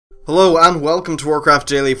Hello and welcome to Warcraft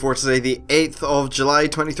Daily for today, the 8th of July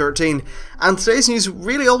 2013, and today's news,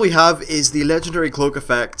 really all we have is the legendary cloak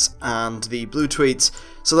effects and the blue tweets.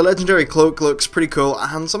 So the legendary cloak looks pretty cool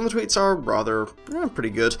and some of the tweets are rather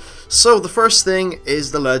pretty good. So the first thing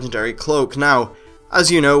is the legendary cloak. Now, as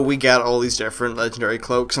you know, we get all these different legendary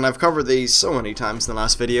cloaks and I've covered these so many times in the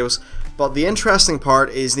last videos, but the interesting part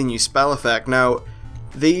is the new spell effect. Now,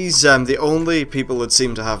 these, the only people that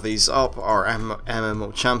seem to have these up are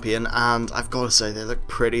MMO Champion, and I've got to say they look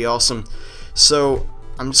pretty awesome. So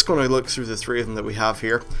I'm just going to look through the three of them that we have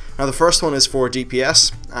here. Now the first one is for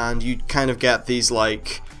DPS, and you kind of get these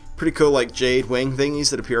like pretty cool like jade wing thingies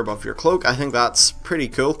that appear above your cloak. I think that's pretty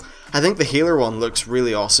cool. I think the healer one looks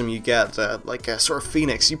really awesome. You get like a sort of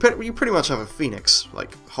phoenix. You pretty much have a phoenix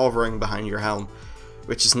like hovering behind your helm,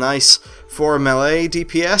 which is nice. For melee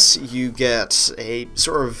DPS, you get a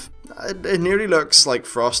sort of, it nearly looks like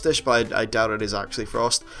frostish, but I doubt it is actually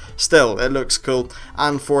frost. Still, it looks cool.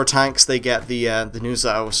 And for tanks, they get the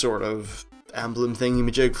Nuzao sort of emblem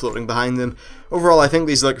thingy-majig floating behind them. Overall, I think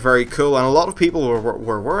these look very cool, and a lot of people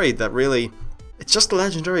were worried that really, it's just a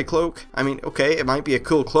legendary cloak. I mean, okay, it might be a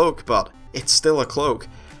cool cloak, but it's still a cloak.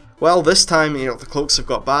 Well, this time, you know, the cloaks have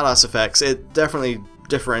got badass effects. It definitely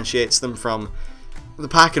differentiates them from the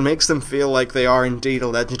pack and makes them feel like they are indeed a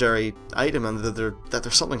legendary item and that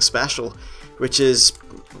they're something special, which is,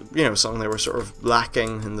 you know, something they were sort of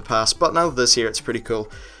lacking in the past. But now this year, it's pretty cool.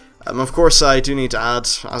 Of course, I do need to add,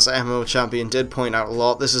 as MMO Champion did point out a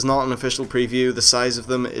lot, this is not an official preview. The size of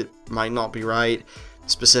them, it might not be right.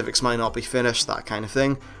 Specifics might not be finished, that kind of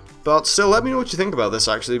thing. But still, let me know what you think about this,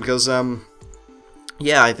 actually, because,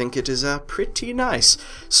 yeah, I think it is pretty nice.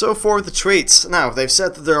 So for the tweets, now they've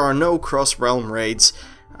said that there are no cross-realm raids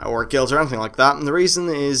or guilds or anything like that, and the reason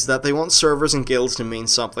is that they want servers and guilds to mean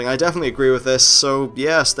something. I definitely agree with this, so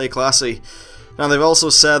yeah, stay classy. Now they've also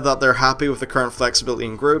said that they're happy with the current flexibility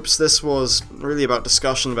in groups. This was really about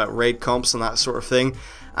discussion about raid comps and that sort of thing,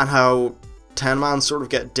 and how 10-man sort of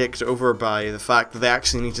get dicked over by the fact that they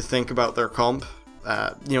actually need to think about their comp.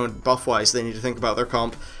 You know, buff-wise, they need to think about their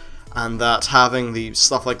comp. And that having the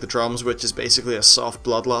stuff like the drums, which is basically a soft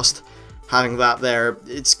bloodlust, having that there,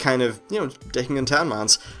 it's kind of, you know, dicking in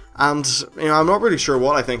 10-mans. And, you know, I'm not really sure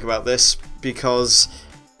what I think about this, because,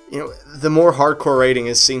 you know, the more hardcore rating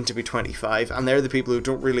is seen to be 25, and they're the people who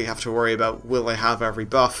don't really have to worry about will they have every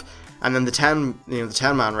buff. And then the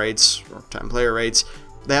 10-man raids, or 10-player raids,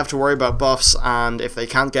 they have to worry about buffs, and if they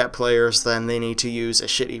can't get players, then they need to use a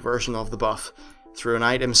shitty version of the buff through an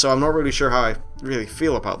item, so I'm not really sure how I really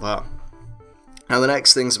feel about that. Now the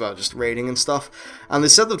next thing's about just raiding and stuff, and they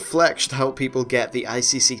said that Flex should help people get the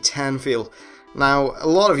ICC 10 feel. Now, a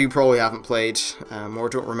lot of you probably haven't played, or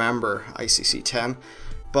don't remember ICC 10,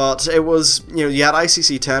 but it was, you know, you had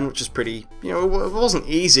ICC 10, which is pretty, you know, it wasn't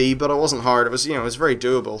easy, but it wasn't hard, it was, you know, it was very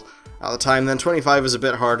doable at the time. Then 25 was a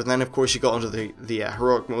bit hard, and then of course you got into the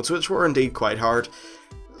heroic modes, which were indeed quite hard.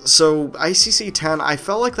 So ICC 10, I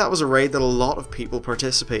felt like that was a raid that a lot of people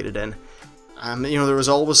participated in. You know, there was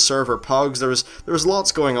always server pugs, there was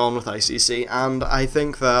lots going on with ICC, and I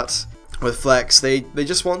think that with Flex, they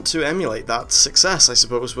just want to emulate that success, I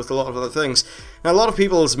suppose, with a lot of other things. Now, a lot of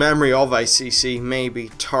people's memory of ICC may be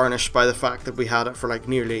tarnished by the fact that we had it for like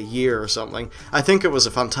nearly a year or something. I think it was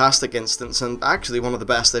a fantastic instance, and actually one of the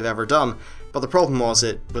best they've ever done. But the problem was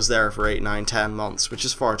it was there for 8, 9, 10 months, which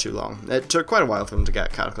is far too long. It took quite a while for them to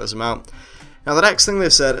get Cataclysm out. Now the next thing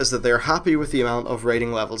they've said is that they're happy with the amount of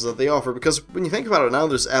rating levels that they offer, because when you think about it now,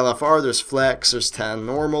 there's LFR, there's Flex, there's 10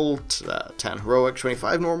 normal, 10 heroic,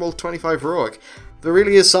 25 normal, 25 heroic. There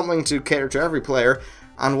really is something to cater to every player,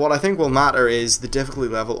 and what I think will matter is the difficulty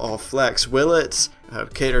level of Flex. Will it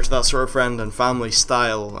cater to that sort of friend and family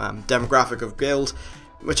style demographic of guild?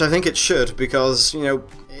 Which I think it should, because, you know,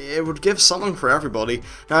 it would give something for everybody.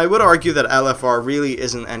 Now, I would argue that LFR really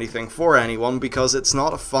isn't anything for anyone, because it's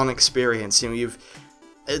not a fun experience. You know,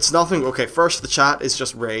 it's nothing. Okay, first, the chat is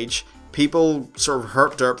just rage. People sort of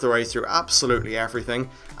herp-derp their way through absolutely everything,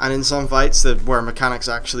 and in some fights where mechanics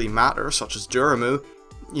actually matter, such as Duramu,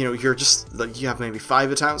 you know, you're just, like, you have maybe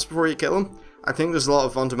 5 attempts before you kill him. I think there's a lot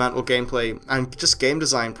of fundamental gameplay and just game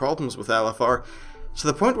design problems with LFR, to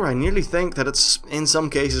the point where I nearly think that it's, in some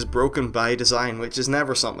cases, broken by design, which is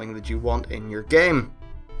never something that you want in your game.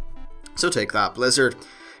 So take that, Blizzard.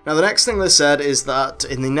 Now the next thing they said is that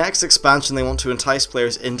in the next expansion they want to entice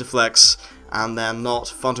players into Flex, and then not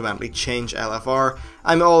fundamentally change LFR.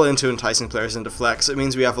 I'm all into enticing players into Flex. It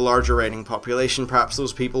means we have a larger rating population. Perhaps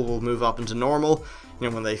those people will move up into normal, you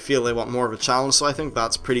know, when they feel they want more of a challenge, so I think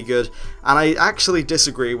that's pretty good. And I actually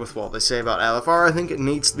disagree with what they say about LFR. I think it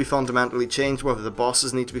needs to be fundamentally changed, whether the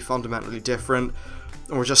bosses need to be fundamentally different,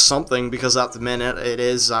 or just something, because at the minute it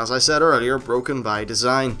is, as I said earlier, broken by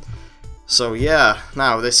design. So yeah,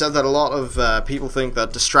 now they said that a lot of people think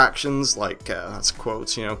that distractions, like, that's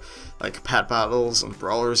quotes, you know, like pet battles and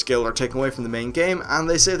Brawlers Guild are taken away from the main game, and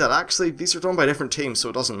they say that actually these are done by different teams, so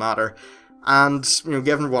it doesn't matter. And, you know,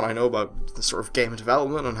 given what I know about the sort of game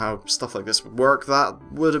development and how stuff like this would work, that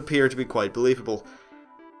would appear to be quite believable.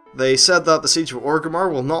 They said that the Siege of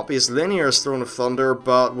Orgrimmar will not be as linear as Throne of Thunder,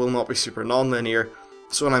 but will not be super non-linear.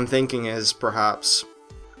 So what I'm thinking is perhaps,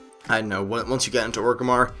 I don't know, once you get into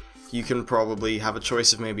Orgrimmar, you can probably have a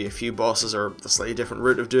choice of maybe a few bosses or a slightly different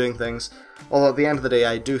route of doing things. Although at the end of the day,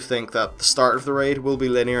 I do think that the start of the raid will be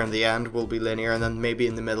linear and the end will be linear, and then maybe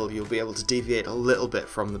in the middle you'll be able to deviate a little bit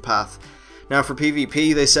from the path. Now for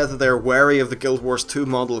PvP, they said that they're wary of the Guild Wars 2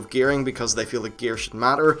 model of gearing because they feel that gear should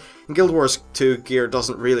matter. In Guild Wars 2, gear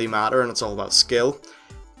doesn't really matter and it's all about skill.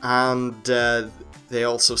 And they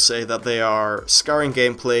also say that they are scouring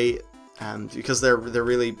gameplay because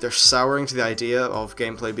they're souring to the idea of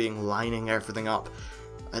gameplay being lining everything up.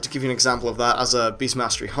 To give you an example of that, as a Beast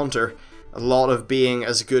Mastery Hunter, a lot of being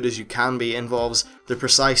as good as you can be involves the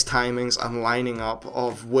precise timings and lining up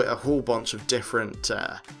of a whole bunch of different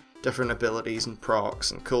abilities and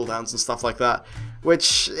procs and cooldowns and stuff like that.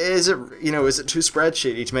 Which is it too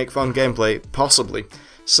spreadsheety to make fun gameplay? Possibly.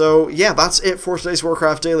 So yeah, that's it for today's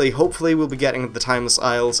Warcraft Daily. Hopefully we'll be getting the Timeless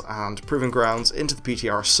Isles and Proving Grounds into the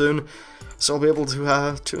PTR soon, so I'll be able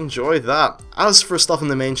to enjoy that. As for stuff in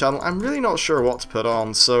the main channel, I'm really not sure what to put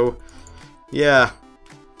on, so yeah,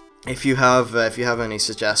 if you have any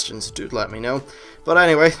suggestions, do let me know. But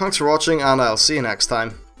anyway, thanks for watching, and I'll see you next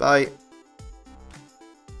time. Bye.